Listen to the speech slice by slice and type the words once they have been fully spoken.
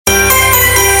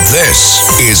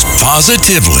This is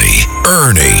Positively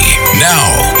Ernie. Now,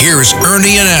 here's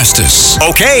Ernie Anastas.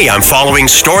 Okay, I'm following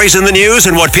stories in the news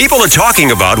and what people are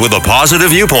talking about with a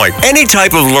positive viewpoint. Any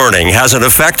type of learning has an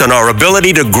effect on our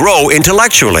ability to grow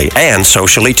intellectually and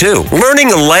socially too.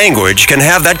 Learning a language can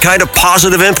have that kind of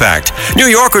positive impact. New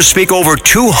Yorkers speak over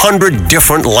 200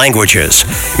 different languages.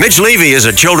 Midge Levy is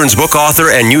a children's book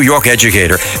author and New York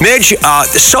educator. Midge,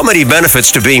 so many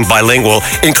benefits to being bilingual,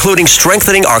 including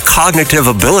strengthening our cognitive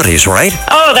abilities, right?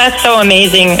 Oh, that's so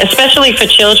amazing, especially for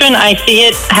children. I see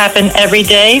it happen every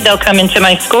day. They'll come into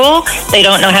my school. They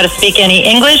don't know how to speak any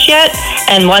English yet.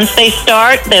 And once they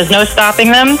start, there's no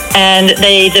stopping them. And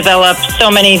they develop so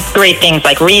many great things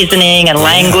like reasoning and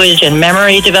language and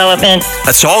memory development.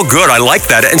 That's all good. I like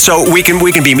that. And so we can be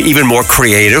even more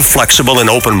creative, flexible, and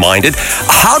open-minded.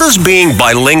 How does being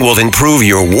bilingual improve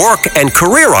your work and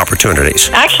career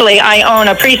opportunities? Actually, I own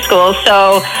a preschool,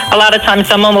 so a lot of times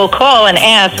someone will call and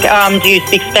ask, do you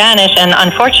speak Spanish? And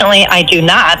unfortunately, I do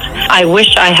not. I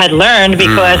wish I had learned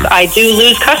because I do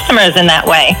lose customers in that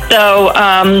way. So,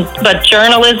 but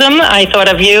journalism, I thought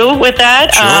of you with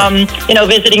that. Sure.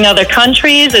 Visiting other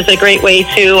countries is a great way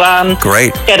to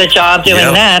get a job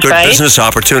doing that, good right? Business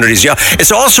opportunities, yeah.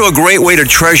 It's also a great way to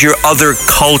treasure other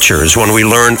cultures when we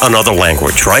learn another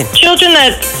language, right? Children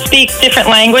that speak different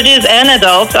languages and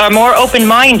adults are more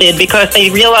open-minded because they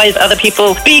realize other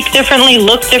people speak differently,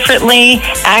 look differently,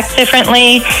 act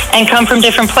differently, and come from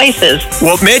different places.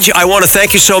 Well, Midge, I want to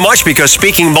thank you so much because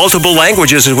speaking multiple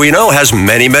languages, as we know, has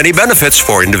many, many benefits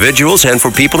for individuals and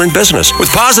for people in business.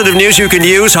 With positive news you can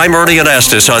use, I'm Ernie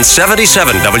Anastas on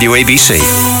 77 WABC.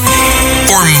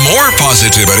 For more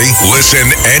positivity, listen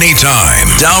anytime.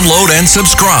 Download and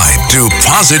subscribe to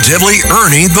Positively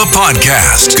Ernie the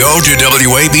podcast. Go to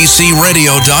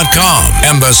WABCRadio.com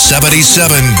and the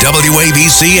 77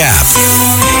 WABC app.